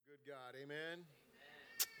Amen.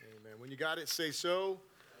 Amen. When you got it, say so.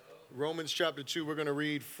 Romans chapter 2, we're going to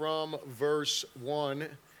read from verse 1.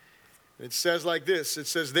 It says like this. It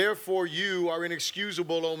says, "Therefore you are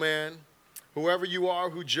inexcusable, O man, whoever you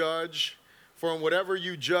are who judge, for in whatever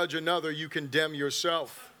you judge another, you condemn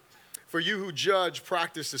yourself. For you who judge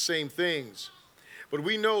practice the same things. But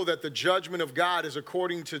we know that the judgment of God is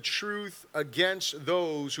according to truth against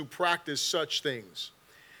those who practice such things.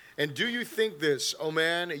 And do you think this, O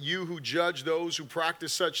man, you who judge those who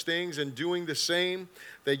practice such things and doing the same,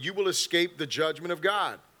 that you will escape the judgment of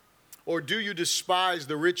God? Or do you despise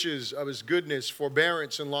the riches of his goodness,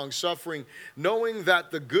 forbearance, and long-suffering, knowing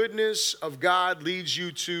that the goodness of God leads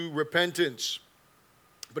you to repentance?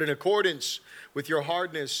 But in accordance with your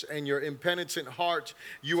hardness and your impenitent heart,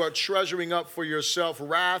 you are treasuring up for yourself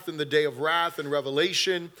wrath in the day of wrath and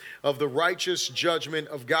revelation of the righteous judgment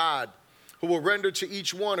of God, who will render to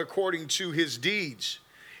each one according to his deeds.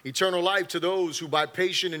 Eternal life to those who by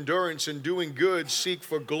patient endurance and doing good seek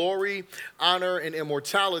for glory, honor, and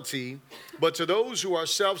immortality. But to those who are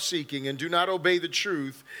self-seeking and do not obey the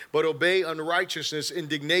truth, but obey unrighteousness,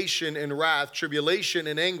 indignation and wrath, tribulation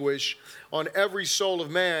and anguish on every soul of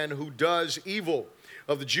man who does evil,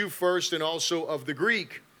 of the Jew first and also of the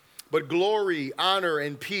Greek. But glory, honor,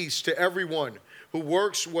 and peace to everyone who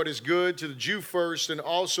works what is good, to the Jew first and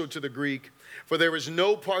also to the Greek. For there is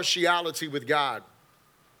no partiality with God.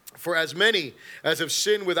 For as many as have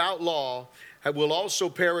sinned without law will also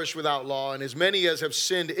perish without law, and as many as have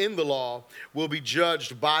sinned in the law will be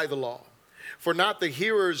judged by the law. For not the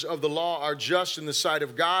hearers of the law are just in the sight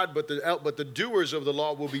of God, but the doers of the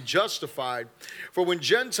law will be justified. For when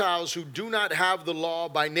Gentiles who do not have the law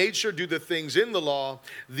by nature do the things in the law,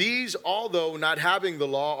 these, although not having the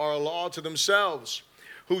law, are a law to themselves,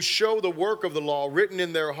 who show the work of the law written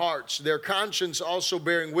in their hearts, their conscience also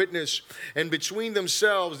bearing witness, and between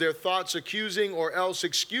themselves their thoughts accusing or else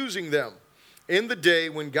excusing them, in the day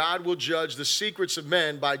when God will judge the secrets of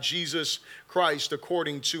men by Jesus Christ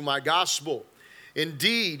according to my gospel.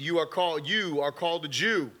 Indeed, you are called a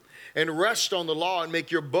Jew, and rest on the law and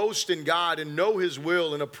make your boast in God and know his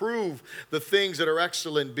will and approve the things that are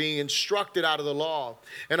excellent, being instructed out of the law,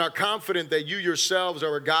 and are confident that you yourselves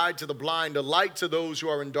are a guide to the blind, a light to those who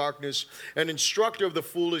are in darkness, an instructor of the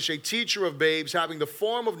foolish, a teacher of babes, having the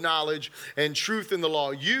form of knowledge and truth in the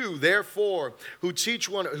law. You, therefore, who teach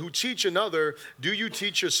another, do you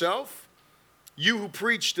teach yourself? You who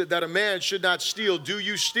preach that a man should not steal, do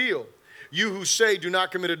you steal? You who say do not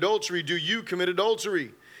commit adultery, do you commit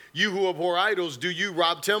adultery? You who abhor idols, do you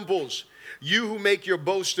rob temples? You who make your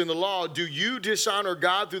boast in the law, do you dishonor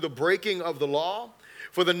God through the breaking of the law?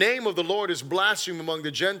 For the name of the Lord is blasphemed among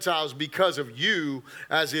the Gentiles because of you,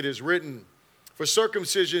 as it is written. For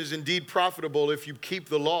circumcision is indeed profitable if you keep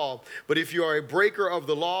the law. But if you are a breaker of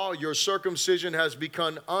the law, your circumcision has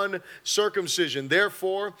become uncircumcision.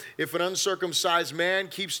 Therefore, if an uncircumcised man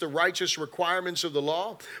keeps the righteous requirements of the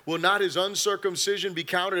law, will not his uncircumcision be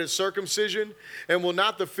counted as circumcision? And will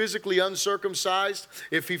not the physically uncircumcised,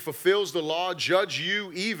 if he fulfills the law, judge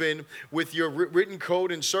you even with your written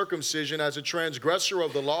code in circumcision as a transgressor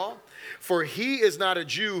of the law? For he is not a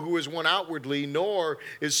Jew who is one outwardly, nor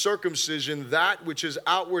is circumcision that which is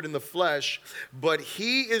outward in the flesh, but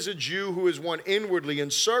he is a Jew who is one inwardly,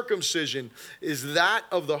 and circumcision is that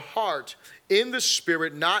of the heart, in the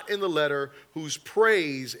spirit, not in the letter, whose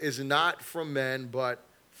praise is not from men, but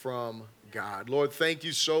from God. Lord, thank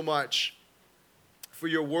you so much for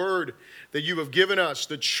your word that you have given us,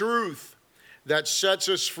 the truth that sets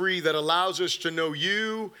us free, that allows us to know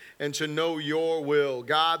you and to know your will.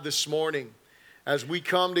 God, this morning, as we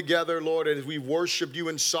come together, Lord, as we worship you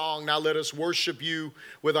in song, now let us worship you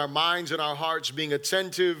with our minds and our hearts, being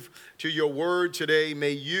attentive to your word today.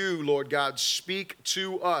 May you, Lord God, speak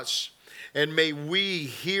to us, and may we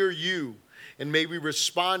hear you, and may we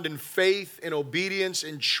respond in faith and obedience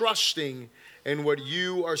and trusting in what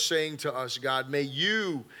you are saying to us, God. May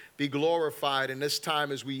you be glorified in this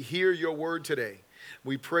time as we hear your word today.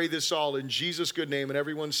 We pray this all in Jesus' good name, and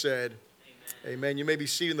everyone said, Amen. You may be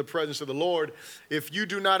seated in the presence of the Lord. If you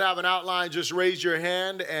do not have an outline, just raise your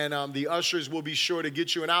hand, and the ushers will be sure to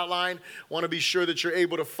get you an outline. Want to be sure that you're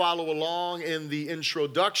able to follow along in the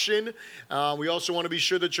introduction. We also want to be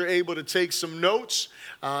sure that you're able to take some notes.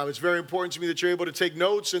 It's very important to me that you're able to take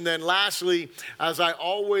notes. And then lastly, as I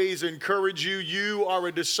always encourage you, you are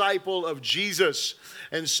a disciple of Jesus.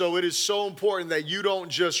 And so it is so important that you don't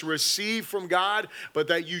just receive from God, but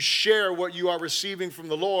that you share what you are receiving from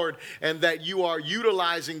the Lord, and that that you are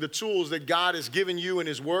utilizing the tools that God has given you in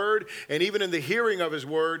His Word, and even in the hearing of His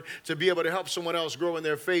Word, to be able to help someone else grow in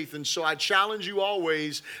their faith. And so I challenge you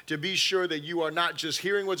always to be sure that you are not just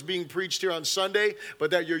hearing what's being preached here on Sunday, but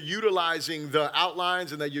that you're utilizing the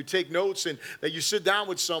outlines, and that you take notes, and that you sit down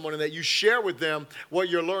with someone and that you share with them what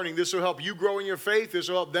you're learning. This will help you grow in your faith. This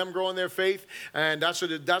will help them grow in their faith. And that's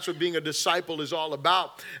what being a disciple is all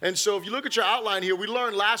about. And so if you look at your outline here, we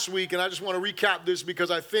learned last week, and I just want to recap this because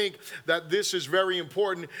I think that this is very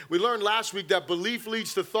important. We learned last week that belief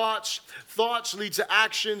leads to thoughts, thoughts lead to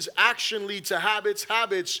actions, action leads to habits,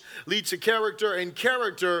 habits lead to character, and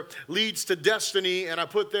character leads to destiny. And I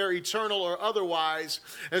put there eternal or otherwise.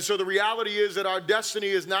 And so the reality is that our destiny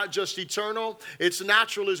is not just eternal, it's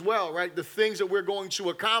natural as well, right? The things that we're going to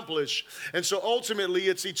accomplish. And so ultimately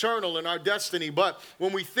it's eternal in our destiny. But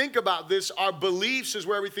when we think about this, our beliefs is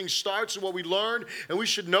where everything starts and what we learn. And we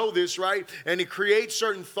should know this, right? And it creates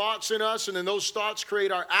certain thoughts in us. And then those thoughts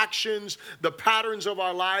create our actions. The patterns of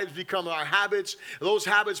our lives become our habits. Those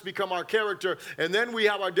habits become our character. And then we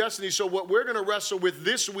have our destiny. So what we're going to wrestle with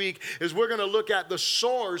this week is we're going to look at the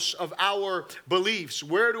source of our beliefs.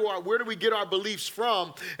 Where do we get our beliefs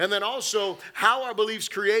from? And then also how our beliefs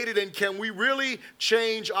created, and can we really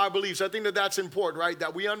change our beliefs? I think that that's important, right?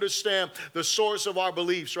 That we understand the source of our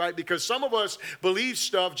beliefs, right? Because some of us believe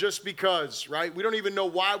stuff just because, right? We don't even know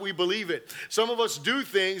why we believe it. Some of us do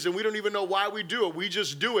things and we don't even know why we do it. We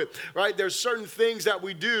just do it, right? There's certain things that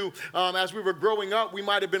we do as we were growing up. We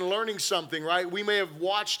might have been learning something, right? We may have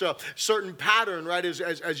watched a certain pattern, right?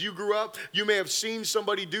 As you grew up, you may have seen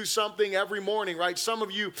somebody do something every morning, right? Some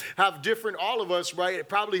of you have different, all of us, right,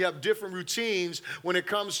 probably have different routines when it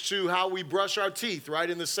comes to how we brush our teeth, right?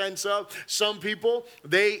 In the sense of some people,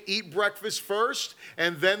 they eat breakfast first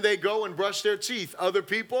and then they go and brush their teeth. Other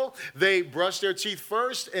people, they brush their teeth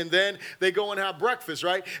first and then they go and have breakfast,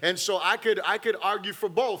 right? And so I could argue for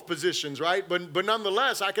both positions, right? But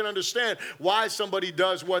nonetheless, I can understand why somebody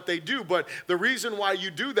does what they do. But the reason why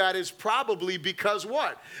you do that is probably because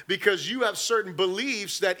what? Because you have certain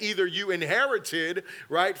beliefs that either you inherited,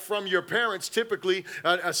 right, from your parents. Typically,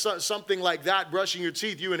 something like that, brushing your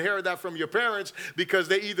teeth, you inherit that from your parents because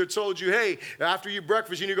they either told you, hey, after you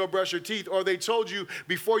breakfast, you need to go brush your teeth, or they told you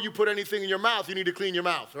before you put anything in your mouth, you need to clean your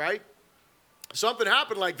mouth, right? Something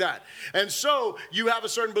happened like that. And so you have a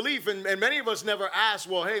certain belief, and many of us never ask,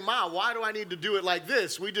 well, hey, Ma, why do I need to do it like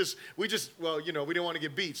this? We just, well, you know, we didn't want to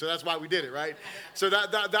get beat, so that's why we did it, right? So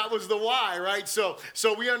that was the why, right? So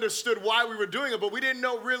we understood why we were doing it, but we didn't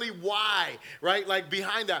know really why, right? Like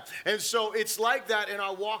behind that. And so it's like that in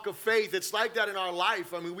our walk of faith. It's like that in our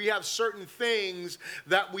life. I mean, we have certain things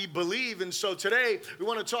that we believe. And so today we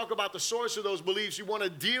want to talk about the source of those beliefs. We want to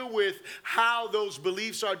deal with how those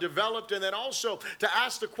beliefs are developed, and then also to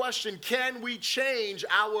ask the question, can we change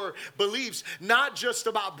our beliefs? Not just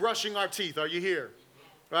about brushing our teeth. Are you here?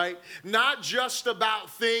 Right? Not just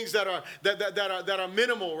about things that are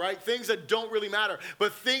minimal, right? Things that don't really matter,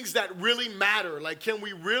 but things that really matter. Like, can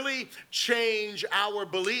we really change our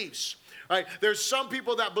beliefs? Right? There's some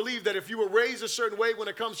people that believe that if you were raised a certain way when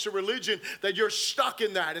it comes to religion, that you're stuck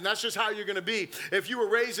in that, and that's just how you're going to be. If you were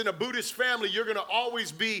raised in a Buddhist family, you're going to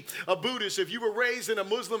always be a Buddhist. If you were raised in a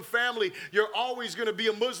Muslim family, you're always going to be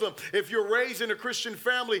a Muslim. If you're raised in a Christian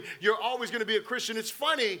family, you're always going to be a Christian. It's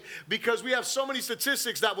funny because we have so many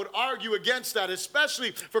statistics that would argue against that,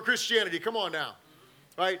 especially for Christianity. Come on now.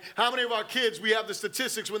 Right? How many of our kids, we have the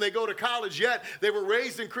statistics when they go to college, yet they were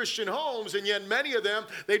raised in Christian homes, and yet many of them,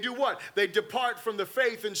 they do what? They depart from the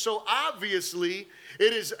faith. And so obviously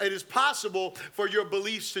it is possible for your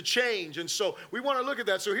beliefs to change. And so we want to look at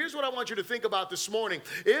that. So here's what I want you to think about this morning.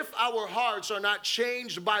 If our hearts are not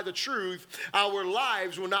changed by the truth, our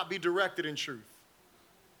lives will not be directed in truth.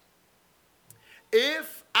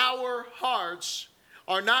 If our hearts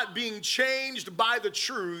are not being changed by the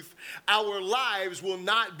truth, our lives will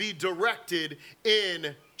not be directed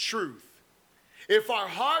in truth. If our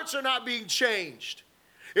hearts are not being changed,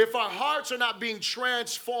 if our hearts are not being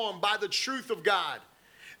transformed by the truth of God,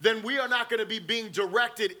 then we are not going to be being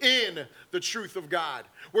directed in the truth of God.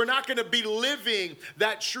 We're not going to be living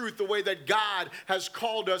that truth the way that God has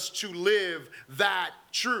called us to live that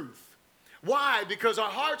truth. Why? Because our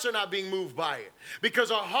hearts are not being moved by it. Because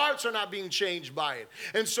our hearts are not being changed by it.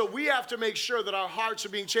 And so we have to make sure that our hearts are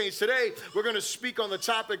being changed. Today, we're going to speak on the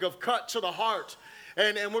topic of cut to the heart.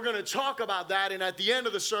 And we're going to talk about that. And at the end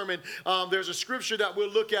of the sermon, there's a scripture that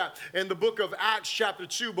we'll look at in the book of Acts chapter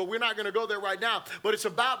 2. But we're not going to go there right now. But it's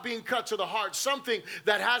about being cut to the heart. Something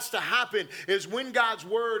that has to happen is when God's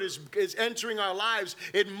word is entering our lives,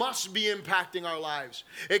 it must be impacting our lives.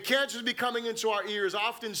 It can't just be coming into our ears. I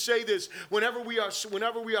often say this whenever we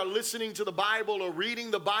are listening to the Bible or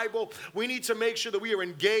reading the Bible, we need to make sure that we are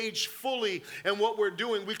engaged fully in what we're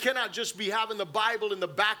doing. We cannot just be having the Bible in the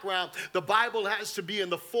background. The Bible has to be in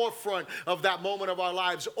the forefront of that moment of our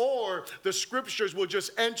lives, or the scriptures will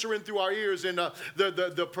just enter in through our ears, and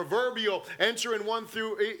the proverbial enter in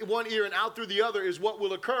one ear and out through the other is what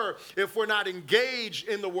will occur if we're not engaged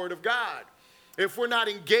in the Word of God, if we're not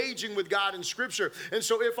engaging with God in Scripture. And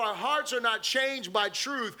so if our hearts are not changed by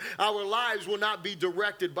truth, our lives will not be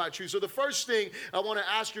directed by truth. So the first thing I want to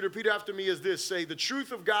ask you to repeat after me is this. Say, the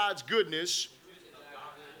truth of God's goodness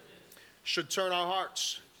should turn our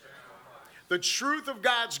hearts. The truth of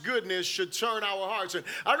God's goodness should turn our hearts. And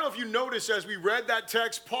I don't know if you noticed as we read that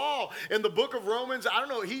text, Paul in the book of Romans, I don't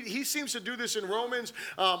know, he seems to do this in Romans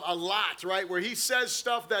a lot, right? Where he says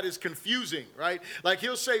stuff that is confusing, right? Like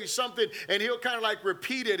he'll say something and he'll kind of like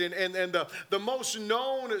repeat it. And the most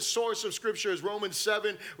known source of scripture is Romans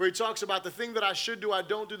 7, where he talks about the thing that I should do, I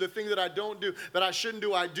don't do. The thing that I don't do, that I shouldn't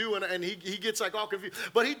do, I do. And he gets like all confused.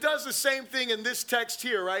 But he does the same thing in this text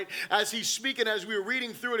here, right? As he's speaking, as we were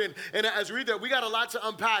reading through it, and as we read that, we got a lot to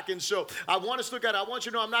unpack. And so I want us to look at it. I want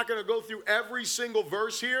you to know I'm not going to go through every single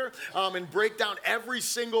verse here and break down every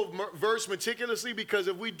single verse meticulously, because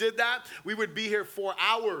if we did that, we would be here for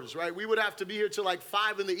hours, right? We would have to be here till like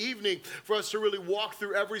 5 in the evening for us to really walk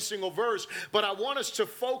through every single verse. But I want us to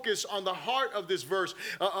focus on the heart of this verse,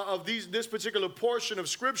 this particular portion of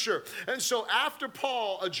Scripture. And so after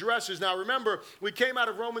Paul addresses, now remember, we came out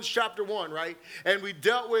of Romans chapter 1, right? And we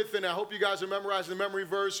dealt with, and I hope you guys are memorizing the memory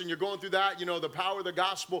verse and you're going through that, you know, the power of the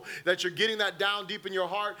gospel, that you're getting that down deep in your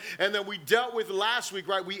heart. And then we dealt with last week,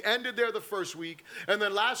 right? We ended there the first week. And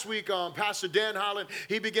then last week, Pastor Dan Holland,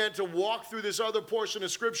 he began to walk through this other portion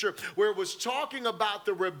of Scripture where it was talking about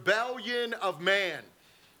the rebellion of man.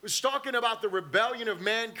 It was talking about the rebellion of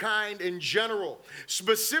mankind in general.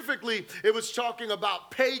 Specifically, it was talking about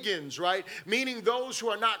pagans, right? Meaning those who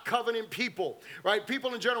are not covenant people, right?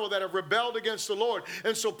 People in general that have rebelled against the Lord.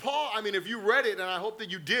 And so Paul, I mean, if you read it, and I hope that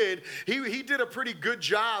you did, he did a pretty good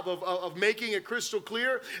job of making it crystal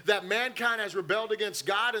clear that mankind has rebelled against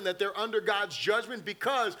God and that they're under God's judgment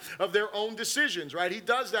because of their own decisions, right? He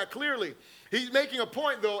does that clearly. He's making a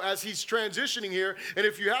point, though, as he's transitioning here. And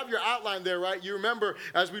if you have your outline there, right, you remember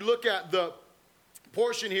as we look at the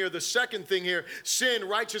portion here, the second thing here, sin,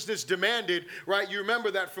 righteousness demanded, right? You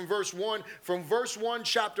remember that from verse 1,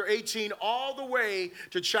 chapter 18, all the way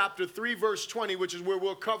to chapter 3, verse 20, which is where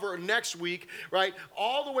we'll cover next week, right?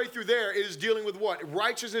 All the way through there, it is dealing with what?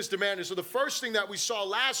 Righteousness demanded. So the first thing that we saw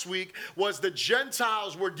last week was the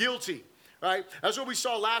Gentiles were guilty. Right? That's what we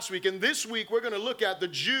saw last week. And this week, we're going to look at the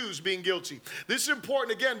Jews being guilty. This is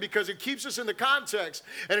important, again, because it keeps us in the context,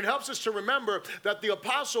 and it helps us to remember that the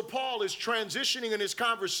Apostle Paul is transitioning in his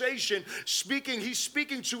conversation, he's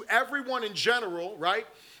speaking to everyone in general, right?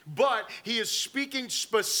 But he is speaking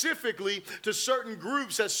specifically to certain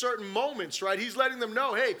groups at certain moments, right? He's letting them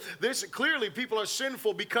know, hey, clearly people are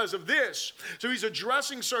sinful because of this. So he's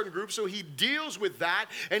addressing certain groups, so he deals with that,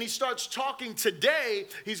 and he starts talking today,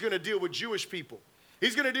 he's going to deal with Jewish people.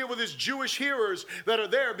 He's going to deal with his Jewish hearers that are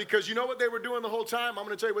there, because you know what they were doing the whole time? I'm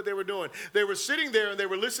going to tell you what they were doing. They were sitting there and they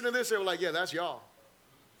were listening to this. They were like, yeah, that's y'all.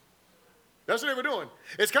 That's what they were doing.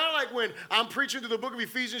 It's kind of like when I'm preaching through the book of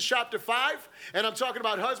Ephesians chapter 5, and I'm talking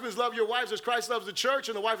about husbands love your wives as Christ loves the church,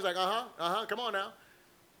 and the wife is like, come on now.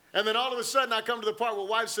 And then all of a sudden I come to the part where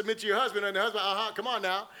wives submit to your husband, and the husband, come on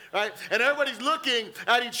now, right? And everybody's looking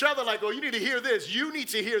at each other like, oh, you need to hear this. You need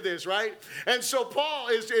to hear this, right? And so Paul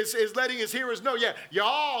is letting his hearers know, yeah,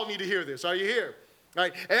 y'all need to hear this. Are you here?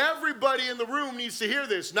 Right? Everybody in the room needs to hear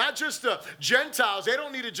this, not just the Gentiles. They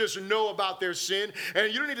don't need to just know about their sin.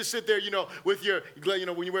 And you don't need to sit there, with your,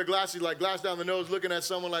 when you wear glasses, like glass down the nose, looking at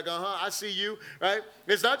someone like, I see you, right?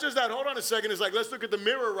 It's not just that. Hold on a second. It's like, let's look at the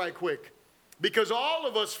mirror right quick. Because all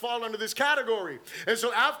of us fall under this category. And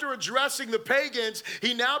so after addressing the pagans,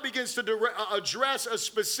 he now begins to address a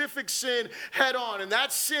specific sin head on. And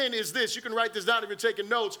that sin is this. You can write this down if you're taking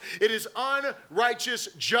notes. It is unrighteous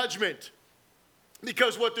judgment.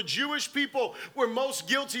 Because what the Jewish people were most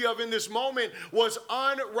guilty of in this moment was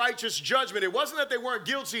unrighteous judgment. It wasn't that they weren't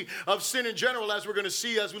guilty of sin in general, as we're going to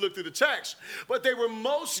see as we look through the text, but they were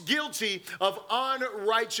most guilty of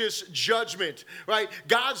unrighteous judgment, right?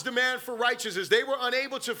 God's demand for righteousness, they were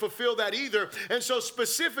unable to fulfill that either. And so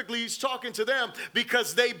specifically, he's talking to them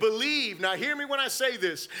because they believe. Now, hear me when I say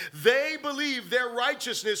this. They believed their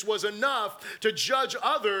righteousness was enough to judge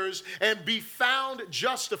others and be found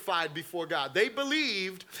justified before God. They believed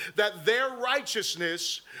that their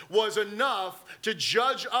righteousness was enough to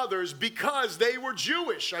judge others because they were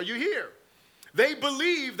Jewish. Are you here? They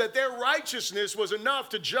believed that their righteousness was enough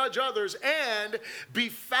to judge others and be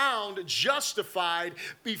found justified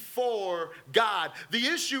before God. The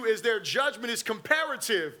issue is their judgment is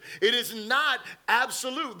comparative. It is not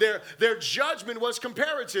absolute. Their judgment was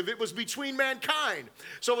comparative. It was between mankind.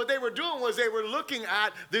 So what they were doing was they were looking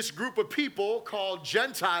at this group of people called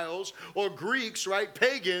Gentiles or Greeks, right?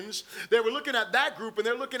 Pagans. They were looking at that group and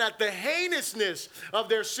they're looking at the heinousness of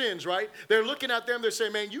their sins, right? They're looking at them. They're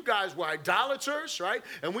saying, man, you guys were idolaters. Right?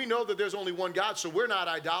 And we know that there's only one God, so we're not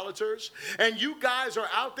idolaters. And you guys are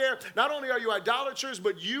out there, not only are you idolaters,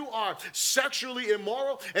 but you are sexually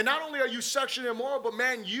immoral. And not only are you sexually immoral, but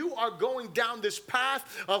man, you are going down this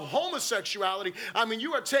path of homosexuality. I mean,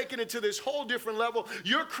 you are taking it to this whole different level.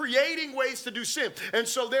 You're creating ways to do sin. And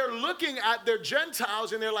so they're looking at their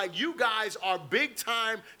Gentiles and they're like, you guys are big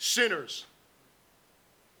time sinners.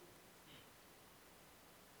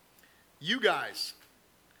 You guys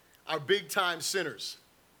are big-time sinners.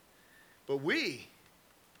 But we're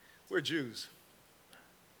Jews.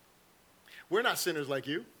 We're not sinners like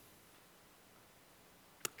you.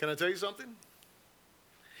 Can I tell you something?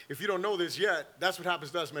 If you don't know this yet, that's what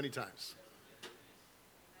happens to us many times.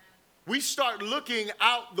 We start looking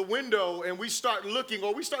out the window and we start looking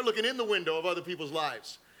in the window of other people's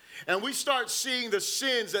lives. And we start seeing the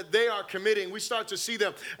sins that they are committing. We start to see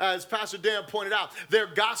them, as Pastor Dan pointed out,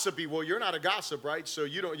 they're gossipy. Well, you're not a gossip, right? So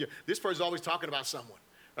this person's always talking about someone,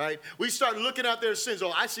 right? We start looking at their sins.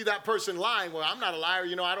 Oh, I see that person lying. Well, I'm not a liar.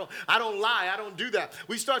 I don't lie. I don't do that.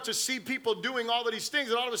 We start to see people doing all of these things,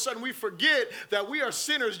 and all of a sudden we forget that we are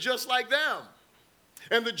sinners just like them.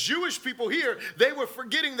 And the Jewish people here, they were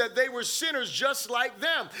forgetting that they were sinners just like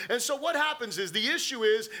them. And so what happens is, the issue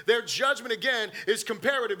is their judgment, again, is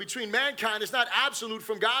comparative between mankind. It's not absolute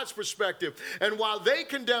from God's perspective. And while they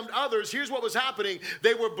condemned others, here's what was happening.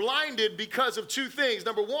 They were blinded because of two things.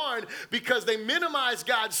 Number one, because they minimized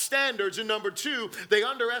God's standards. And number two, they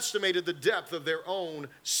underestimated the depth of their own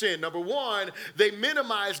sin. Number one, they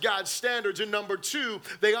minimized God's standards. And number two,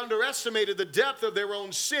 they underestimated the depth of their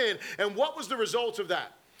own sin. And what was the result of that?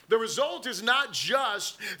 The result is not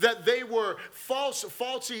just that they were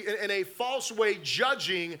faulty in a false way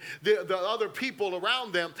judging the other people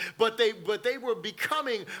around them, but they were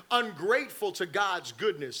becoming ungrateful to God's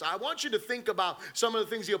goodness. I want you to think about some of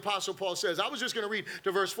the things the Apostle Paul says. I was just going to read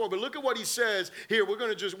to verse 4, but look at what he says here. We're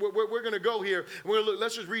going to go here.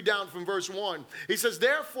 Let's just read down from verse 1. He says,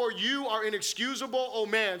 "Therefore you are inexcusable, O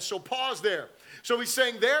man." So pause there. So he's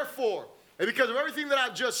saying, therefore, and because of everything that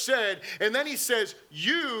I've just said, and then he says,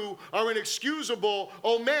 you are inexcusable,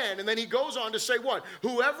 O man. And then he goes on to say what?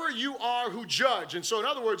 Whoever you are who judge. And so in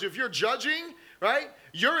other words, if you're judging, right,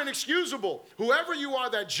 you're inexcusable. Whoever you are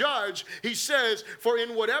that judge, he says, for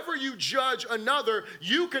in whatever you judge another,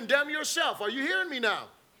 you condemn yourself. Are you hearing me now?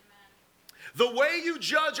 The way you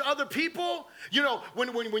judge other people,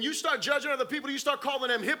 when you start judging other people, you start calling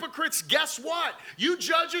them hypocrites, guess what? You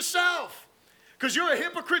judge yourself. Because you're a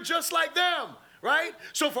hypocrite just like them, right?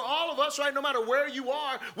 So for all of us, right, no matter where you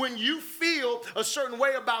are, when you feel a certain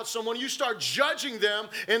way about someone, you start judging them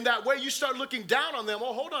in that way, you start looking down on them.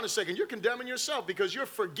 Oh, hold on a second. You're condemning yourself because you're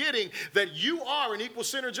forgetting that you are an equal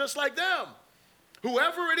sinner just like them.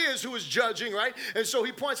 Whoever it is who is judging, right? And so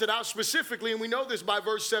he points it out specifically, and we know this by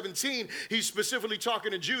verse 17. He's specifically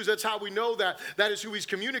talking to Jews. That's how we know that is who he's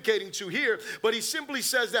communicating to here. But he simply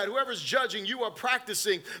says that whoever's judging, you are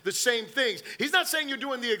practicing the same things. He's not saying you're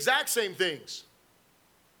doing the exact same things.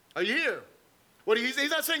 Are you here? What he's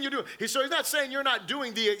not saying you're doing. He's not saying you're not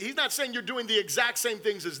doing he's not saying you're doing the exact same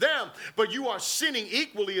things as them, but you are sinning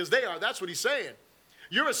equally as they are. That's what he's saying.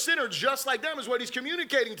 You're a sinner just like them is what he's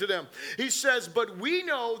communicating to them. He says, but we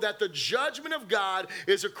know that the judgment of God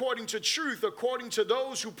is according to truth, according to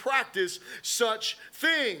those who practice such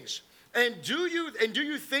things. And do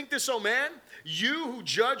you think this, oh man? You who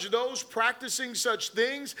judge those practicing such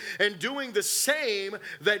things and doing the same,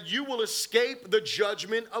 that you will escape the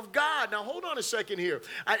judgment of God. Now, hold on a second here.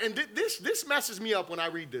 This messes me up when I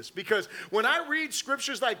read this, because when I read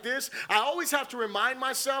scriptures like this, I always have to remind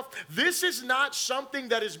myself, this is not something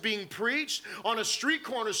that is being preached on a street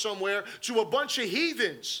corner somewhere to a bunch of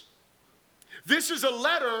heathens. This is a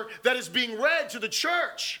letter that is being read to the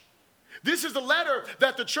church. This is the letter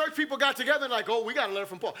that the church people got together and like, oh, we got a letter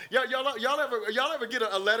from Paul. Y'all ever get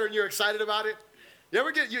a letter and you're excited about it? You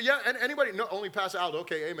ever get, anybody? No, only Pastor Aldo.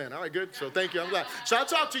 Okay, amen. All right, good. So thank you. I'm glad. So I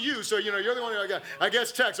talked to you, so you're the one that I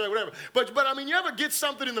guess text or whatever. But I mean, you ever get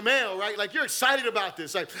something in the mail, right? Like you're excited about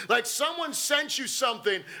this. Like someone sent you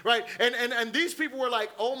something, right? And these people were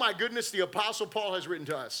like, oh my goodness, the Apostle Paul has written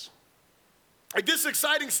to us. Like this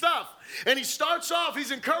exciting stuff. And he starts off,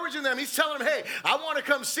 he's encouraging them. He's telling them, hey, I want to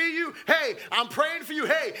come see you. Hey, I'm praying for you.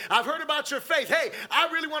 Hey, I've heard about your faith. Hey, I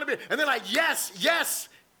really want to be. And they're like, yes, yes,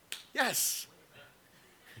 yes.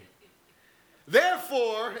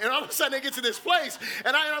 Therefore, and all of a sudden they get to this place,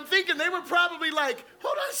 and I'm thinking they were probably like,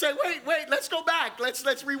 hold on a second, wait, let's go back.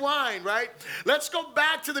 Let's rewind, right? Let's go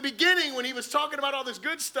back to the beginning when he was talking about all this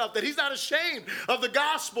good stuff, that he's not ashamed of the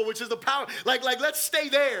gospel, which is the power. Like let's stay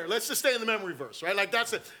there. Let's just stay in the memory verse, right? Like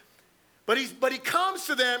that's it. But he comes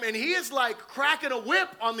to them, and he is like cracking a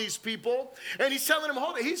whip on these people, and he's telling them,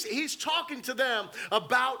 hold on, he's talking to them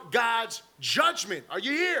about God's judgment. Are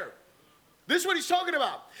you here? This is what he's talking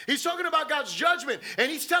about. He's talking about God's judgment.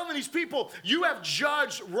 And he's telling these people, you have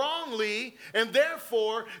judged wrongly, and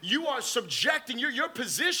therefore you are subjecting, you're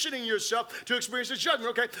positioning yourself to experience this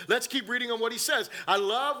judgment. Okay, let's keep reading on what he says. I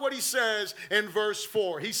love what he says in verse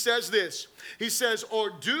 4. He says this. He says, or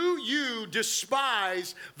do you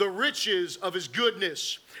despise the riches of his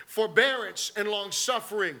goodness, forbearance, and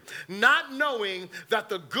long-suffering, not knowing that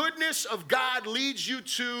the goodness of God leads you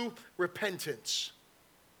to repentance?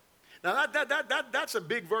 Now, that's a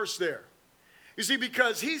big verse there. You see,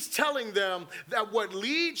 because he's telling them that what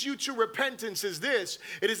leads you to repentance is this.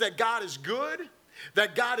 It is that God is good,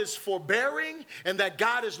 that God is forbearing, and that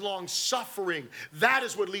God is long-suffering. That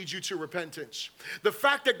is what leads you to repentance. The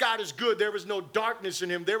fact that God is good, there is no darkness in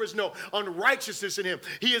him. There is no unrighteousness in him.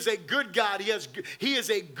 He is a good God. He is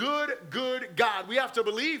a good God. We have to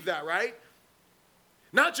believe that, right?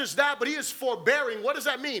 Not just that, but he is forbearing. What does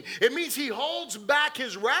that mean? It means he holds back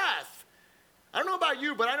his wrath. I don't know about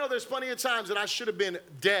you, but I know there's plenty of times that I should have been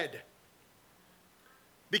dead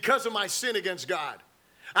because of my sin against God.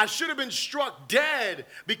 I should have been struck dead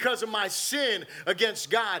because of my sin against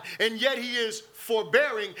God. And yet he is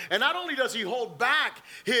forbearing. And not only does he hold back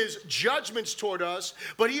his judgments toward us,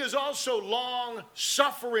 but he is also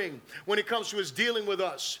long-suffering when it comes to his dealing with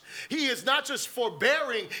us. He is not just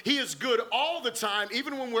forbearing, he is good all the time,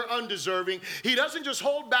 even when we're undeserving. He doesn't just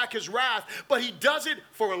hold back his wrath, but he does it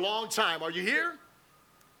for a long time. Are you here?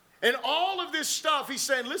 And all of this stuff, he's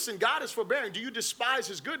saying, listen, God is forbearing. Do you despise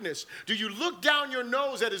his goodness? Do you look down your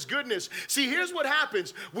nose at his goodness? See, here's what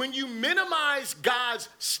happens. When you minimize God's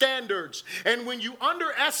standards and when you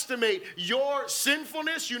underestimate your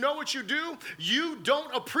sinfulness, you know what you do? You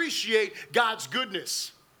don't appreciate God's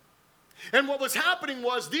goodness. And what was happening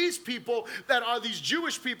was these people that are these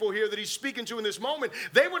Jewish people here that he's speaking to in this moment,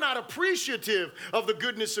 they were not appreciative of the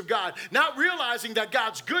goodness of God, not realizing that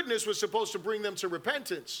God's goodness was supposed to bring them to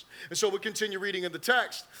repentance. And so we continue reading in the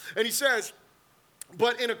text. And he says,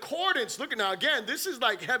 but in accordance, look at now again, this is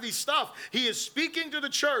like heavy stuff. He is speaking to the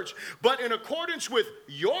church, but in accordance with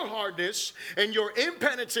your hardness and your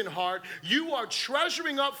impenitent heart, you are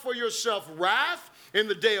treasuring up for yourself wrath in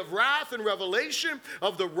the day of wrath and revelation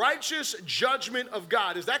of the righteous judgment of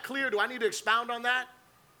God. Is that clear? Do I need to expound on that?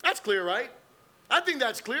 That's clear, right? I think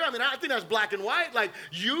that's clear. I mean, I think that's black and white. Like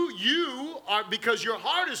you are, because your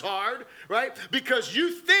heart is hard, right? Because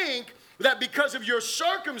you think that because of your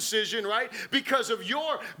circumcision, right? Because of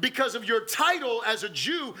your title as a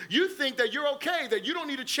Jew, you think that you're okay, that you don't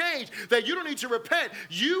need to change, that you don't need to repent.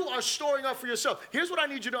 You are storing up for yourself. Here's what I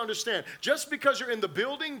need you to understand. Just because you're in the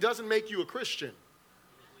building doesn't make you a Christian.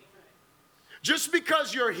 Just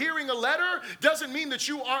because you're hearing a letter doesn't mean that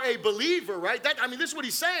you are a believer, right? This is what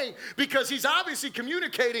he's saying, because he's obviously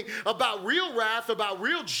communicating about real wrath, about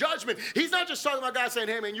real judgment. He's not just talking about God saying,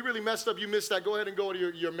 hey, man, you really messed up, you missed that, go ahead and go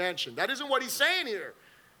to your mansion. That isn't what he's saying here.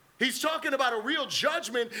 He's talking about a real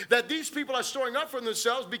judgment that these people are storing up for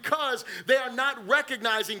themselves because they are not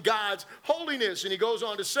recognizing God's holiness. And he goes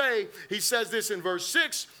on to say, he says this in verse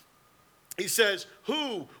 6, he says,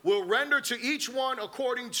 who will render to each one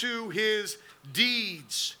according to his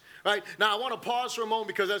deeds. Right? Now, I want to pause for a moment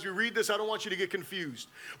because as we read this, I don't want you to get confused.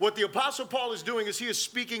 What the Apostle Paul is doing is he is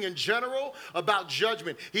speaking in general about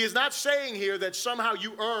judgment. He is not saying here that somehow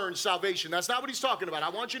you earn salvation. That's not what he's talking about. I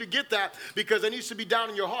want you to get that because it needs to be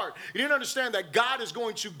down in your heart. You need to understand that God is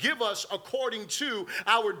going to give us according to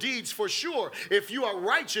our deeds for sure. If you are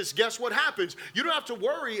righteous, guess what happens? You don't have to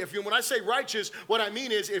worry. When I say righteous, what I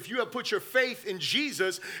mean is if you have put your faith in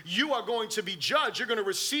Jesus, you are going to be judged. You're going to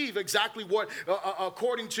receive exactly what,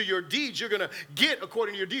 according to your deeds, you're going to get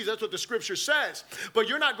according to your deeds. That's what the scripture says. But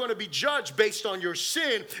you're not going to be judged based on your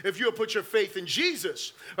sin if you have put your faith in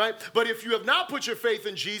Jesus, right? But if you have not put your faith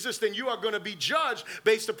in Jesus, then you are going to be judged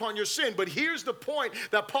based upon your sin. But here's the point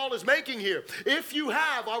that Paul is making here. If you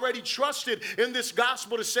have already trusted in this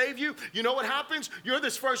gospel to save you, you know what happens? You're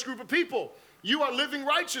this first group of people. You are living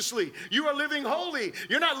righteously. You are living holy.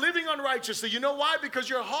 You're not living unrighteously. You know why? Because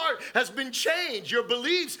your heart has been changed. Your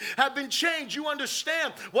beliefs have been changed. You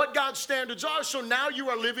understand what God's standards are. So now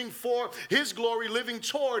you are living for His glory, living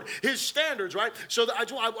toward His standards, right? So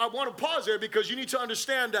I want to pause there because you need to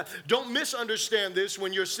understand that. Don't misunderstand this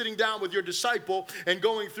when you're sitting down with your disciple and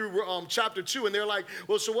going through chapter 2, and they're like,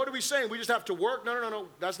 well, so what are we saying? We just have to work? No.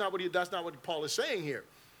 That's not what Paul is saying here.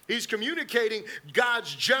 He's communicating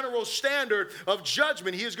God's general standard of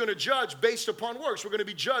judgment. He is going to judge based upon works. We're going to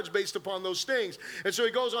be judged based upon those things. And so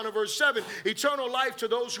he goes on in verse 7, eternal life to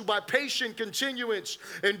those who by patient continuance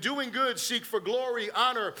and doing good seek for glory,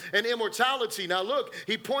 honor, and immortality. Now look,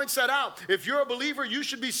 he points that out. If you're a believer, you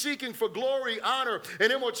should be seeking for glory, honor,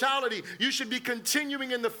 and immortality. You should be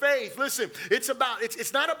continuing in the faith. Listen,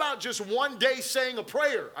 it's not about just one day saying a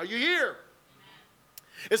prayer. Are you here?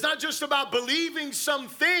 It's not just about believing some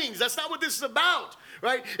things. That's not what this is about,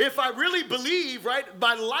 right? If I really believe, right,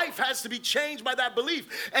 my life has to be changed by that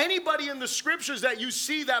belief. Anybody in the scriptures that you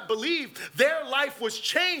see that believe, their life was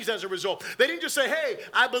changed as a result. They didn't just say, hey,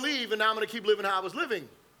 I believe, and now I'm going to keep living how I was living.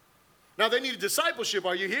 Now, they needed discipleship.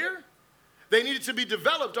 Are you here? They needed to be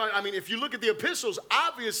developed. I mean, if you look at the epistles,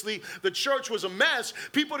 obviously the church was a mess.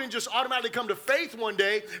 People didn't just automatically come to faith one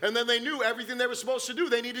day and then they knew everything they were supposed to do.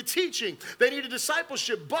 They needed teaching. They needed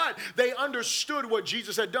discipleship, but they understood what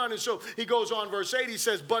Jesus had done. And so he goes on, verse 8, he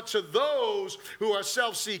says, but to those who are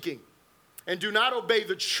self-seeking and do not obey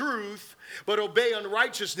the truth, but obey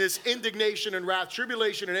unrighteousness, indignation and wrath,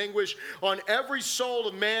 tribulation and anguish on every soul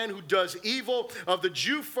of man who does evil, of the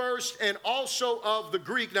Jew first and also of the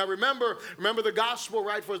Greek. Now remember the gospel,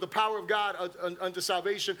 right? For the power of God unto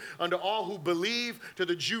salvation unto all who believe, to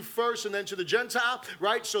the Jew first and then to the Gentile,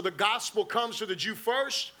 right? So the gospel comes to the Jew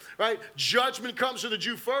first, right? Judgment comes to the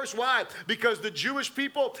Jew first. Why? Because the Jewish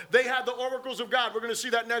people, they had the oracles of God. We're going to see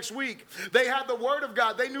that next week. They had the word of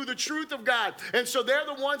God. They knew the truth of God. And so they're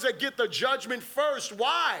the ones that get the judgment first.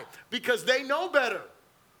 Why? Because they know better.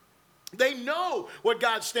 They know what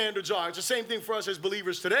God's standards are. It's the same thing for us as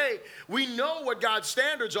believers today. We know what God's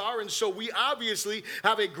standards are, and so we obviously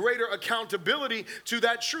have a greater accountability to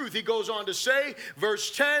that truth. He goes on to say,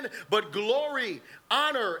 verse 10, but glory,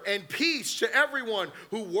 honor, and peace to everyone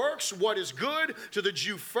who works what is good, to the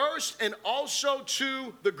Jew first and also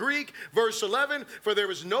to the Greek. Verse 11, for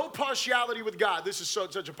there is no partiality with God. This is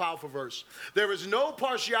such a powerful verse. There is no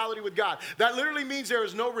partiality with God. That literally means there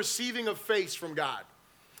is no receiving of face from God.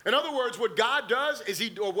 In other words, what God does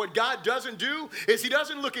or what God doesn't do is He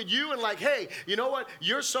doesn't look at you and like, hey, you know what?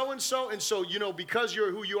 You're so-and-so, and so, because you're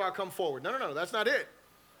who you are, come forward. No, that's not it.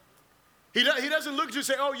 He doesn't look at you and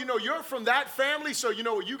say, oh, you're from that family, so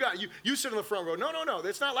you sit in the front row. No,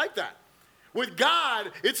 it's not like that. With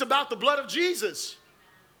God, it's about the blood of Jesus.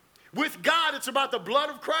 With God, it's about the blood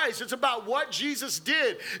of Christ. It's about what Jesus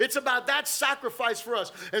did. It's about that sacrifice for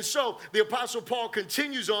us. And so the Apostle Paul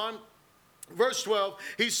continues on. Verse 12,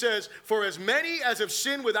 he says, for as many as have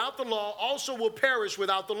sinned without the law also will perish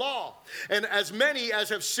without the law. And as many as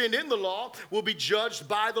have sinned in the law will be judged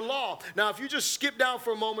by the law. Now, if you just skip down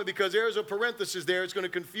for a moment, because there's a parenthesis there, it's going to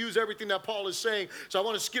confuse everything that Paul is saying. So I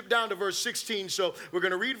want to skip down to verse 16. So we're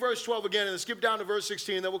going to read verse 12 again and then skip down to verse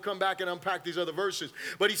 16, and then we'll come back and unpack these other verses.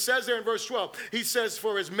 But he says there in verse 12, he says,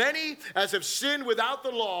 for as many as have sinned without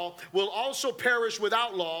the law will also perish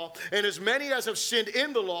without law. And as many as have sinned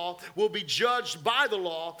in the law will be judged by the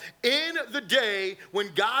law in the day when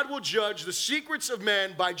God will judge the secrets of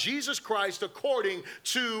men by Jesus Christ according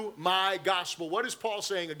to my gospel. What is Paul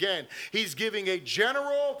saying again? He's giving a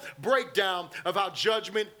general breakdown of how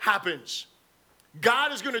judgment happens.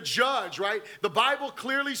 God is going to judge, right? The Bible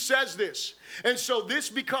clearly says this. And so this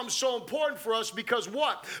becomes so important for us because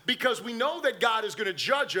what? Because we know that God is going to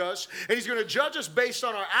judge us, and he's going to judge us based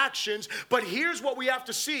on our actions. But here's what we have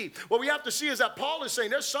to see. What we have to see is that Paul is saying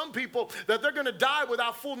there's some people that they're going to die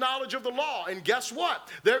without full knowledge of the law. And guess what?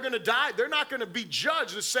 They're going to die. They're not going to be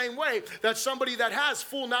judged the same way that somebody that has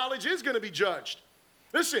full knowledge is going to be judged.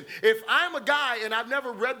 Listen, if I'm a guy and I've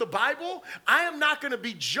never read the Bible, I am not going to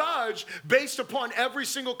be judged based upon every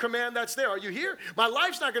single command that's there. Are you here? My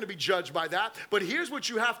life's not going to be judged by that. But here's what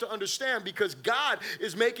you have to understand, because God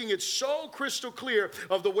is making it so crystal clear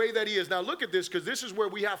of the way that he is. Now look at this, because this is where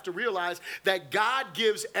we have to realize that God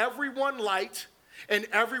gives everyone light, and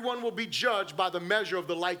everyone will be judged by the measure of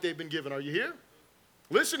the light they've been given. Are you here?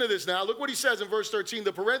 Listen to this now. Look what he says in verse 13,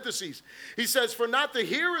 the parentheses. He says, for not the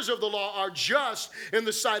hearers of the law are just in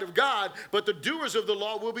the sight of God, but the doers of the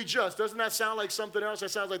law will be just. Doesn't that sound like something else?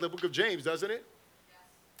 That sounds like the book of James, doesn't it?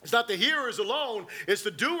 It's not the hearers alone, it's the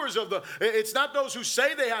doers it's not those who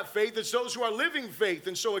say they have faith, it's those who are living faith.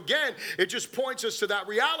 And so again, it just points us to that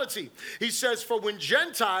reality. He says, for when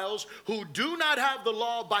Gentiles who do not have the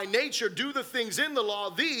law by nature do the things in the law,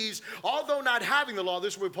 these, although not having the law,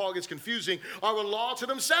 this is where Paul gets confusing, are a law to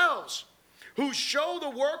themselves, who show the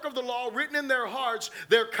work of the law written in their hearts,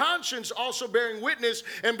 their conscience also bearing witness,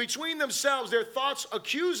 and between themselves their thoughts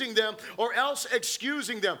accusing them or else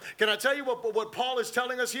excusing them. Can I tell you what Paul is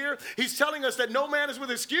telling us here? He's telling us that no man is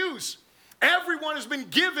with excuse. Everyone has been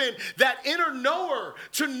given that inner knower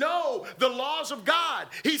to know the laws of God.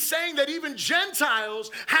 He's saying that even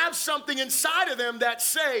Gentiles have something inside of them that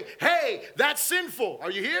say, hey, that's sinful.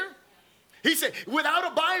 Are you here? He said,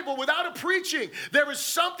 without a Bible, without a preaching, there is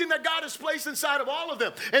something that God has placed inside of all of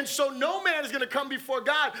them. And so no man is going to come before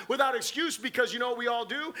God without excuse, because you know what we all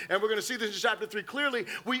do? And we're going to see this in chapter 3 clearly.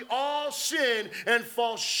 We all sin and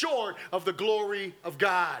fall short of the glory of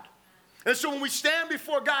God. And so when we stand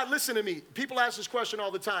before God, listen to me. People ask this question all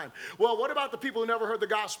the time. Well, what about the people who never heard the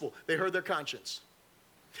gospel? They heard their conscience.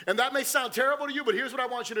 And that may sound terrible to you, but here's what I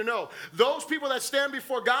want you to know. Those people that stand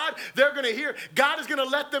before God, they're going to hear, God is going to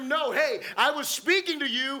let them know, hey, I was speaking to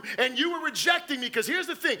you and you were rejecting me. Because here's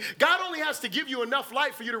the thing, God only has to give you enough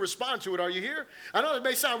light for you to respond to it. Are you here? I know it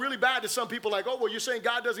may sound really bad to some people, like, oh, well, you're saying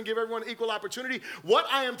God doesn't give everyone equal opportunity. What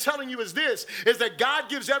I am telling you is this, is that God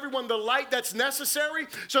gives everyone the light that's necessary,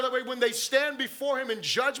 so that way when they stand before him in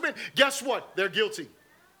judgment, guess what? They're guilty.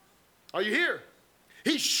 Are you here?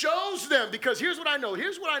 He shows them, because here's what I know.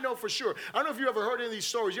 Here's what I know for sure. I don't know if you ever heard any of these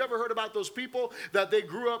stories. You ever heard about those people that they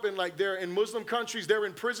grew up in, like they're in Muslim countries, they're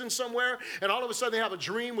in prison somewhere, and all of a sudden they have a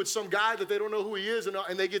dream with some guy that they don't know who he is, and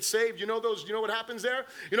they get saved. You know what happens there?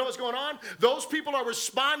 You know what's going on? Those people are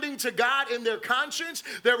responding to God in their conscience.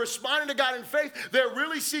 They're responding to God in faith. They're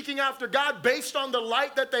really seeking after God based on the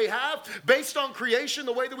light that they have, based on creation,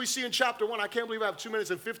 the way that we see in chapter 1. I can't believe I have 2 minutes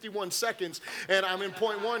and 51 seconds, and I'm in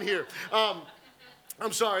point 1 here.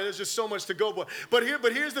 I'm sorry, there's just so much to go. But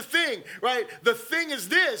here's the thing, right? The thing is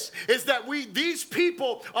this, is that these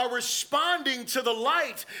people are responding to the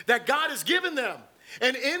light that God has given them.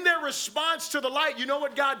 And in their response to the light, you know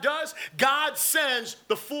what God does? God sends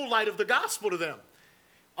the full light of the gospel to them.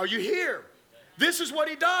 Are you here? This is what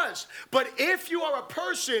he does. But if you are a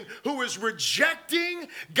person who is rejecting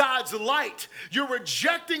God's light, you're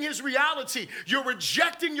rejecting his reality, you're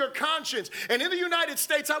rejecting your conscience. And in the United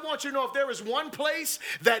States, I want you to know, if there is one place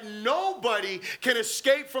that nobody can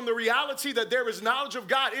escape from the reality that there is knowledge of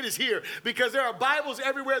God, it is here. Because there are Bibles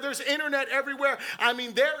everywhere, there's internet everywhere. I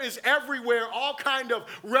mean, there is everywhere all kind of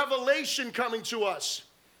revelation coming to us.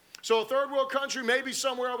 So a third world country, maybe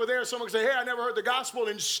somewhere over there, someone can say, hey, I never heard the gospel,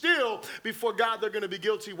 and still before God they're going to be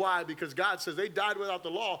guilty. Why? Because God says they died without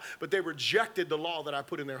the law, but they rejected the law that I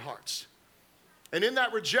put in their hearts. And in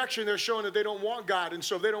that rejection, they're showing that they don't want God. And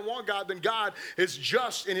so if they don't want God, then God is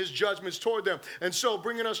just in his judgments toward them. And so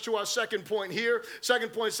bringing us to our second point here.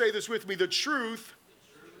 Second point, say this with me. The truth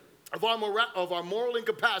of our moral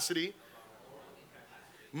incapacity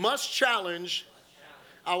must challenge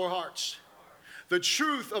our hearts. The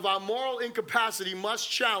truth of our moral incapacity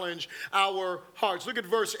must challenge our hearts. Look at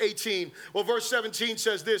verse 18. Well, verse 17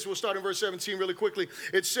 says this. We'll start in verse 17 really quickly.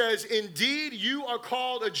 It says, indeed, you are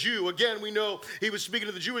called a Jew. Again, we know he was speaking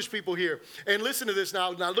to the Jewish people here. And listen to this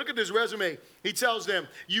now. Now, look at this resume. He tells them,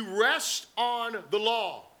 you rest on the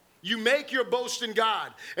law. You make your boast in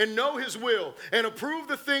God and know his will and approve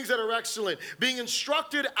the things that are excellent, being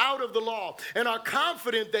instructed out of the law, and are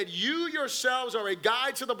confident that you yourselves are a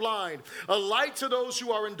guide to the blind, a light to those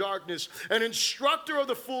who are in darkness, an instructor of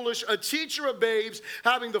the foolish, a teacher of babes,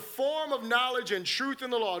 having the form of knowledge and truth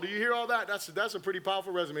in the law. Do you hear all that? That's a pretty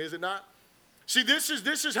powerful resume, is it not? See, this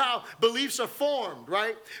is how beliefs are formed,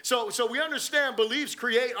 right? So we understand beliefs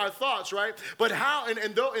create our thoughts, right? But how,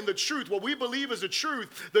 and though in the truth, what we believe is the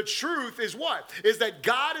truth is what? Is that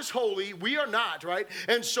God is holy, we are not, right?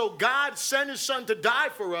 And so God sent his son to die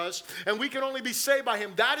for us, and we can only be saved by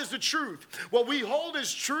him. That is the truth. What we hold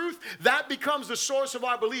as truth, that becomes the source of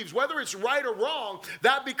our beliefs. Whether it's right or wrong,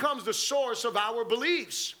 that becomes the source of our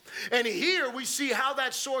beliefs. And here we see how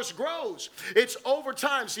that source grows. It's over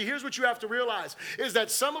time. See, here's what you have to realize, is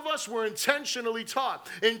that some of us were intentionally taught,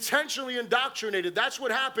 intentionally indoctrinated. That's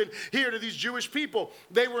what happened here to these Jewish people.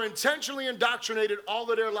 They were intentionally indoctrinated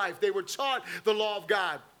all of their life. They were taught the law of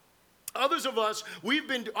God. Others of us,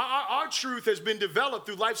 our truth has been developed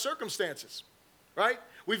through life circumstances, right?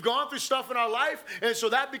 We've gone through stuff in our life, and so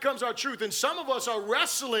that becomes our truth. And some of us are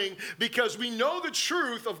wrestling because we know the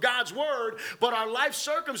truth of God's word, but our life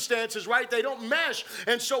circumstances, right, they don't mesh.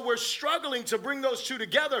 And so we're struggling to bring those two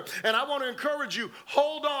together. And I want to encourage you,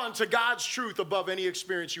 hold on to God's truth above any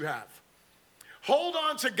experience you have. Hold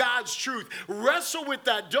on to God's truth. Wrestle with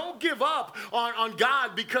that. Don't give up on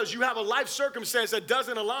God because you have a life circumstance that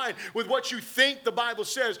doesn't align with what you think the Bible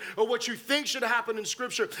says or what you think should happen in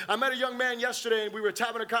Scripture. I met a young man yesterday, and we were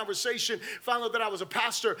having a conversation, found out that I was a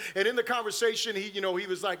pastor, and in the conversation, he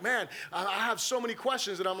was like, man, I have so many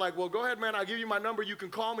questions. And I'm like, well, go ahead, man. I'll give you my number. You can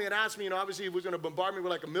call me and ask me. Obviously, he was going to bombard me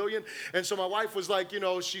with like 1 million. And so my wife was like,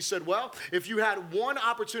 she said, well, if you had one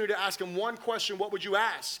opportunity to ask him one question, what would you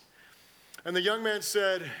ask? And the young man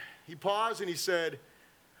said, he paused and he said,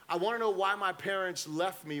 I want to know why my parents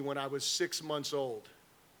left me when I was 6 months old.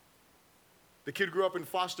 The kid grew up in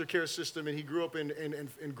foster care system, and he grew up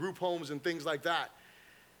in group homes and things like that.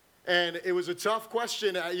 And it was a tough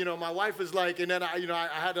question. My wife was like, and then I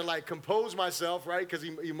had to like compose myself, right? Because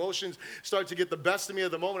emotions start to get the best of me at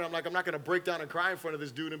the moment. I'm like, I'm not going to break down and cry in front of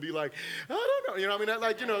this dude and be like, I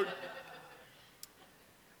don't know.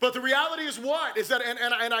 But the reality is what? Is that,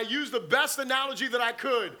 and I used the best analogy that I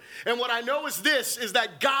could. And what I know is this, is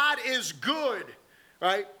that God is good,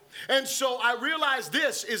 right? And so I realized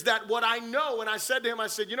this, is that what I know, and I said to him, I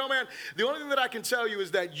said, man, the only thing that I can tell you is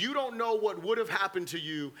that you don't know what would have happened to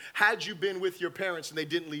you had you been with your parents and they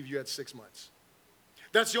didn't leave you at 6 months.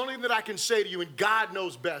 That's the only thing that I can say to you, and God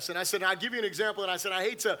knows best. And I said, I'll give you an example. And I said, I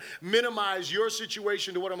hate to minimize your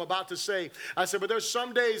situation to what I'm about to say. I said, but there's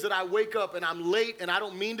some days that I wake up and I'm late, and I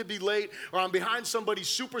don't mean to be late, or I'm behind somebody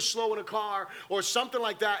super slow in a car or something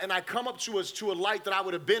like that, and I come up to a light that I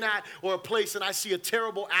would have been at or a place, and I see a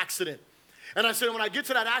terrible accident. And I said, when I get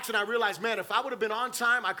to that accident, I realize, man, if I would have been on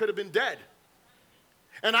time, I could have been dead.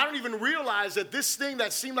 And I don't even realize that this thing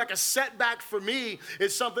that seemed like a setback for me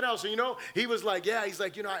is something else. And he was like, yeah, he's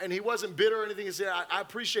like, and he wasn't bitter or anything. He said, I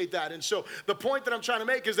appreciate that. And so the point that I'm trying to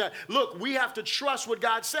make is that, look, we have to trust what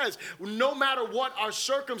God says, no matter what our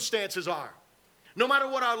circumstances are. No matter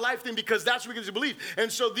what our life thing, because that's what we can believe.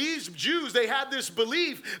 And so these Jews, they had this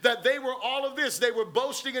belief that they were all of this. They were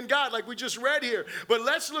boasting in God, like we just read here. But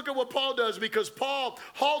let's look at what Paul does, because Paul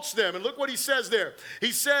halts them. And look what he says there.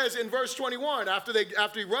 He says in verse 21, after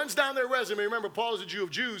he runs down their resume, remember, Paul is a Jew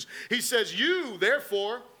of Jews. He says, you,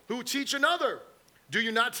 therefore, who teach another, do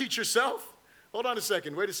you not teach yourself? Hold on a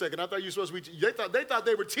second. Wait a second. I thought you were supposed to be. They thought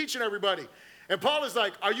they were teaching everybody. And Paul is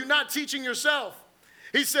like, are you not teaching yourself?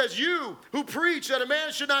 He says, you who preach that a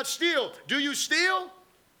man should not steal, do you steal?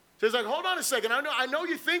 So he's like, hold on a second. I know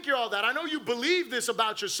you think you're all that. I know you believe this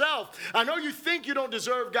about yourself. I know you think you don't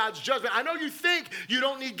deserve God's judgment. I know you think you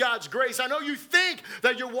don't need God's grace. I know you think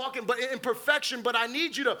that you're walking in perfection, but I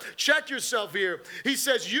need you to check yourself here. He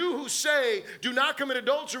says, you who say, do not commit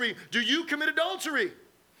adultery, do you commit adultery?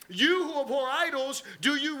 You who abhor idols,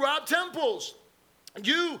 do you rob temples?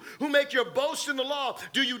 You who make your boast in the law,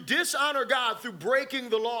 do you dishonor God through breaking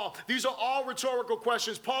the law? These are all rhetorical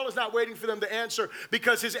questions. Paul is not waiting for them to answer,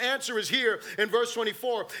 because his answer is here in verse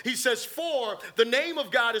 24. He says, for the name of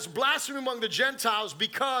God is blasphemed among the Gentiles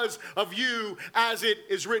because of you, as it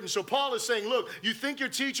is written. So Paul is saying, look, you think you're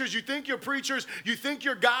teachers, you think you're preachers, you think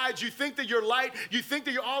you're guides, you think that you're light, you think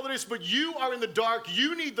that you're all of this, but you are in the dark.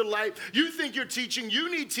 You need the light. You think you're teaching, you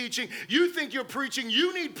need teaching. You think you're preaching,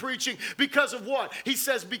 you need preaching. Because of what? He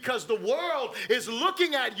says, because the world is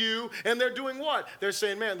looking at you, and they're doing what? They're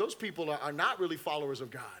saying, man, those people are not really followers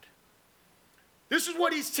of God. This is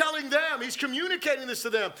what he's telling them. He's communicating this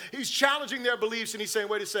to them. He's challenging their beliefs, and he's saying,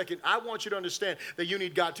 wait a second, I want you to understand that you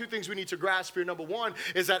need God. Two things we need to grasp here. Number one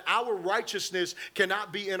is that our righteousness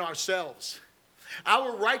cannot be in ourselves.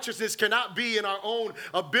 Our righteousness cannot be in our own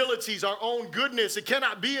abilities, our own goodness. It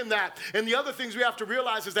cannot be in that. And the other things we have to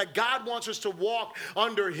realize is that God wants us to walk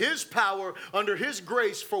under his power, under his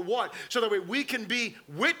grace, for what? So that way we can be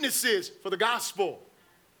witnesses for the gospel.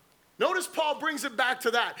 Notice Paul brings it back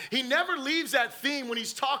to that. He never leaves that theme when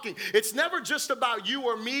he's talking. It's never just about you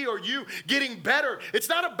or me or you getting better. It's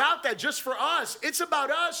not about that just for us. It's about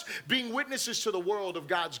us being witnesses to the world of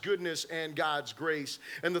God's goodness and God's grace.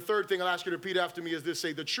 And the third thing I'll ask you to repeat after me is this.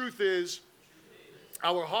 Say, the truth is,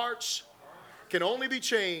 our hearts can only be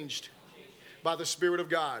changed by the Spirit of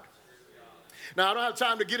God. Now, I don't have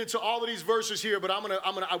time to get into all of these verses here, but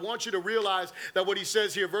I want you to realize that what he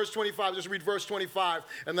says here, verse 25, just read verse 25,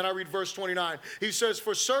 and then I read verse 29. He says,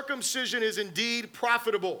 for circumcision is indeed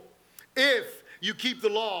profitable if you keep the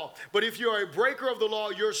law. But if you are a breaker of the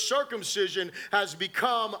law, your circumcision has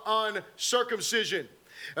become uncircumcision.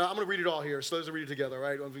 I'm going to read it all here, so let's read it together, all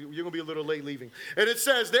right? You're going to be a little late leaving. And it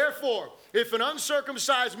says, therefore, if an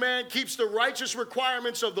uncircumcised man keeps the righteous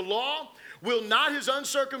requirements of the law, will not his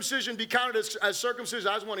uncircumcision be counted as circumcision?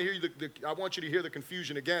 I just want to hear I want you to hear the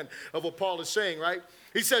confusion again of what Paul is saying, right?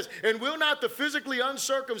 He says, and will not the physically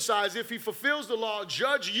uncircumcised, if he fulfills the law,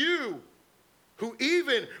 judge you, who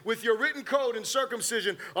even with your written code and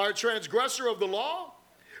circumcision are a transgressor of the law?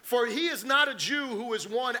 For he is not a Jew who is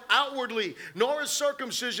one outwardly, nor is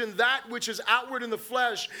circumcision that which is outward in the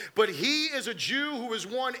flesh, but he is a Jew who is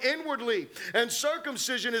one inwardly. And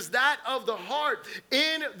circumcision is that of the heart,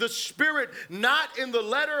 in the spirit, not in the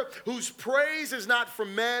letter, whose praise is not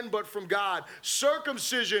from men, but from God.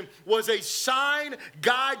 Circumcision was a sign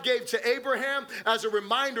God gave to Abraham as a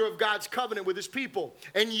reminder of God's covenant with his people.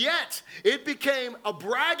 And yet, it became a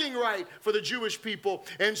bragging right for the Jewish people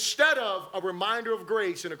instead of a reminder of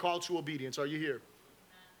grace and a call to obedience. Are you here?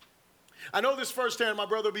 I know this firsthand. My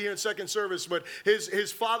brother will be here in second service, but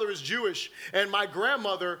his father is Jewish, and my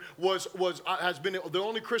grandmother has been the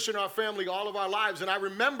only Christian in our family all of our lives. And I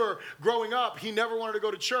remember growing up, he never wanted to go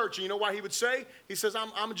to church. And you know why he would say? He says,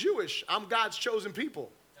 I'm Jewish. I'm God's chosen people.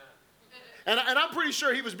 And I'm pretty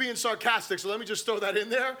sure he was being sarcastic, so let me just throw that in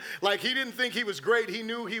there. Like, he didn't think he was great. He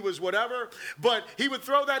knew he was whatever. But he would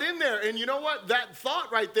throw that in there. And you know what? That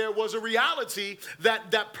thought right there was a reality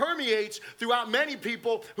that permeates throughout many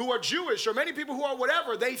people who are Jewish or many people who are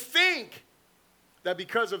whatever. They think that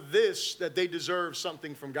because of this, that they deserve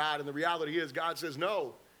something from God. And the reality is, God says,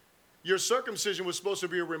 no. Your circumcision was supposed to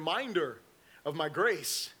be a reminder of my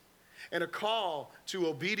grace and a call to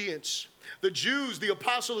obedience. The Jews, the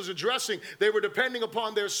apostle is addressing, they were depending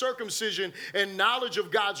upon their circumcision and knowledge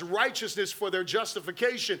of God's righteousness for their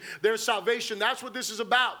justification, their salvation. That's what this is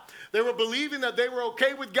about. They were believing that they were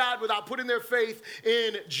okay with God without putting their faith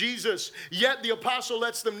in Jesus. Yet the apostle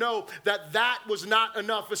lets them know that that was not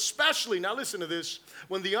enough, especially, now listen to this,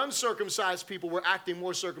 when the uncircumcised people were acting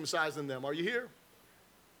more circumcised than them. Are you here?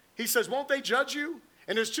 He says, won't they judge you?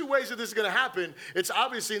 And there's two ways that this is going to happen. It's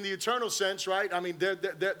obviously in the eternal sense, right? I mean,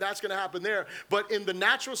 that's going to happen there. But in the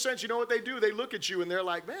natural sense, you know what they do? They look at you and they're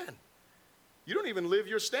like, man, you don't even live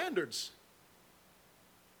your standards.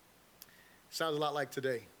 Sounds a lot like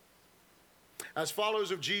today. As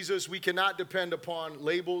followers of Jesus, we cannot depend upon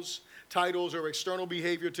labels, titles, or external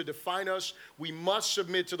behavior to define us. We must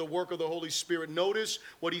submit to the work of the Holy Spirit. Notice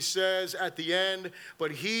what he says at the end.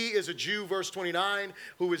 But he is a Jew, verse 29,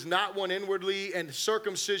 who is not one inwardly, and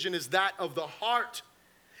circumcision is that of the heart,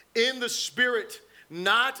 in the spirit,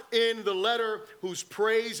 not in the letter, whose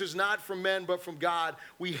praise is not from men but from God.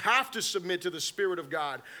 We have to submit to the Spirit of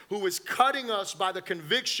God, who is cutting us by the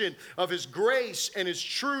conviction of his grace and his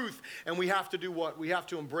truth. And we have to do what? We have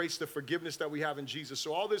to embrace the forgiveness that we have in Jesus.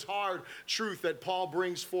 So all this hard truth that Paul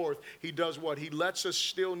brings forth, he does what? He lets us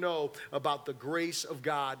still know about the grace of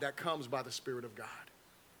God that comes by the Spirit of God.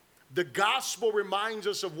 The gospel reminds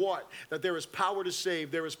us of what? That there is power to save.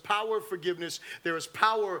 There is power of forgiveness. There is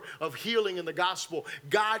power of healing in the gospel.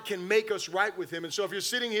 God can make us right with him. And so if you're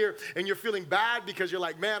sitting here and you're feeling bad because you're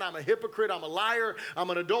like, man, I'm a hypocrite, I'm a liar,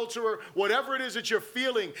 I'm an adulterer, whatever it is that you're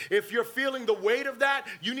feeling, if you're feeling the weight of that,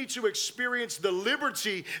 you need to experience the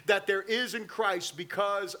liberty that there is in Christ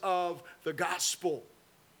because of the gospel.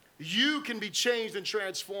 You can be changed and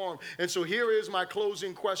transformed. And so here is my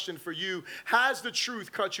closing question for you. Has the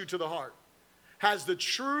truth cut you to the heart? Has the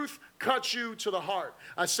truth cut you to the heart?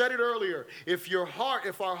 I said it earlier. If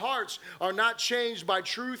our hearts are not changed by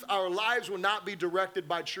truth, our lives will not be directed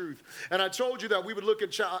by truth. And I told you that we would look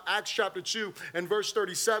at Acts chapter 2 and verse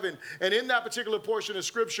 37. And in that particular portion of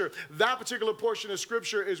Scripture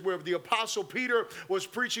is where the Apostle Peter was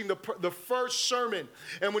preaching the first sermon.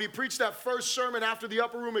 And when he preached that first sermon after the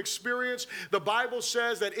upper room experience, the Bible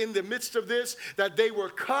says that in the midst of this, that they were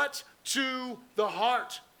cut to the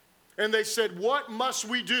heart. And they said, what must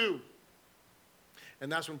we do?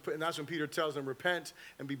 And that's when Peter tells them, repent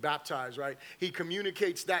and be baptized, right? He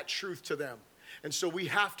communicates that truth to them. And so we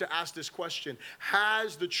have to ask this question: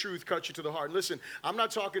 has the truth cut you to the heart? And listen, I'm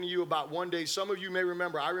not talking to you about one day. Some of you may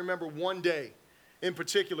remember. I remember one day in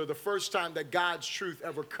particular, the first time that God's truth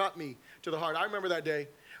ever cut me to the heart. I remember that day.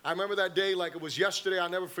 I remember that day like it was yesterday. I'll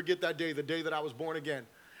never forget that day, the day that I was born again.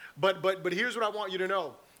 But here's what I want you to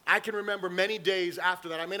know. I can remember many days after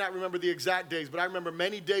that. I may not remember the exact days, but I remember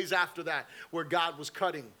many days after that where God was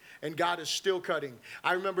cutting, and God is still cutting.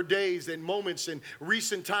 I remember days and moments and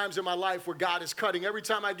recent times in my life where God is cutting. Every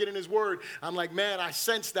time I get in his word, I'm like, man, I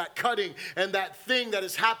sense that cutting and that thing that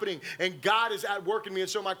is happening, and God is at work in me. And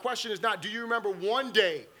so my question is not, do you remember one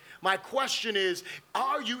day? My question is,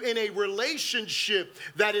 are you in a relationship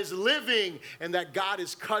that is living and that God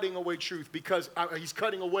is cutting away truth because he's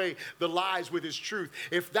cutting away the lies with his truth?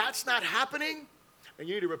 If that's not happening, then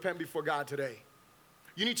you need to repent before God today.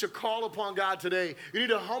 You need to call upon God today. You need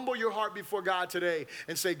to humble your heart before God today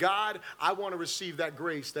and say, God, I want to receive that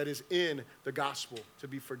grace that is in the gospel to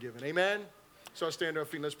be forgiven. Amen? So let's stand to our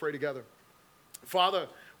feet and let's pray together. Father,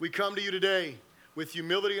 we come to you today with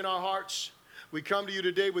humility in our hearts. We come to you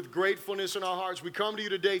today with gratefulness in our hearts. We come to you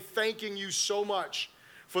today thanking you so much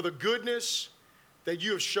for the goodness that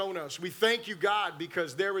you have shown us. We thank you, God,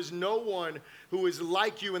 because there is no one who is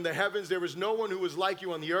like you in the heavens. There is no one who is like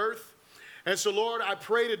you on the earth. And so, Lord, I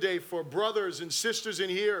pray today for brothers and sisters in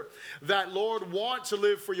here that, Lord, want to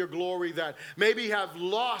live for your glory, that maybe have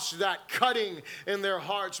lost that cutting in their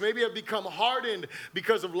hearts, maybe have become hardened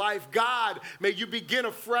because of life. God, may you begin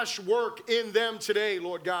a fresh work in them today,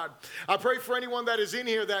 Lord God. I pray for anyone that is in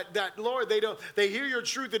here that Lord, they hear your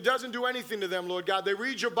truth. It doesn't do anything to them, Lord God. They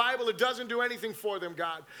read your Bible. It doesn't do anything for them,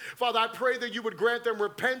 God. Father, I pray that you would grant them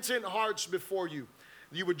repentant hearts before you.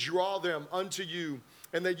 You would draw them unto you,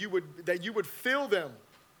 and that you would fill them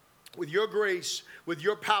with your grace, with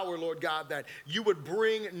your power, Lord God, that you would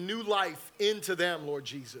bring new life into them, Lord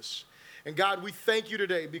Jesus. And God, we thank you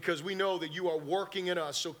today because we know that you are working in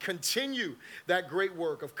us. So continue that great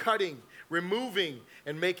work of cutting, removing,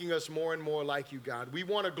 and making us more and more like you, God. We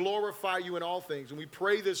want to glorify you in all things, and we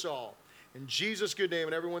pray this all in Jesus' good name.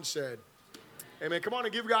 And everyone said, amen. Come on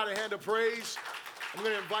and give God a hand of praise. I'm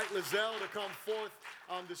going to invite Lizelle to come forth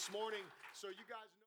this morning. So you guys know.